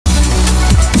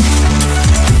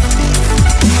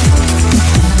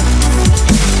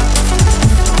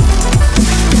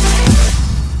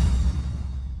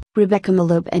Rebecca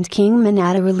Malope and King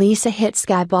Monada release a hit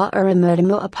Sky bhora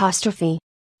Modimo'.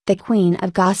 The Queen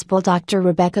of Gospel Dr.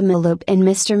 Rebecca Malope and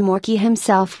Mr. Moreki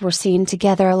himself were seen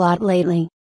together a lot lately.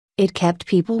 It kept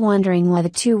people wondering why the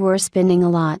two were spending a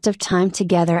lot of time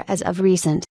together as of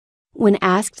recent. When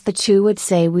asked, the two would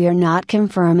say, "We are not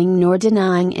confirming nor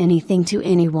denying anything to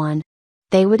anyone."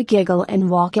 They would giggle and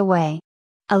walk away.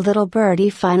 A little birdie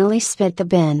finally spit the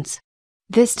beans.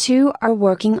 These two are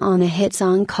working on a hit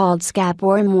song called Sky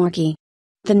bhora Moreki.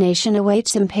 The nation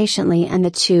awaits impatiently, and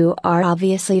the two are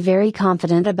obviously very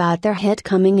confident about their hit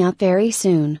coming up very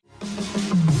soon.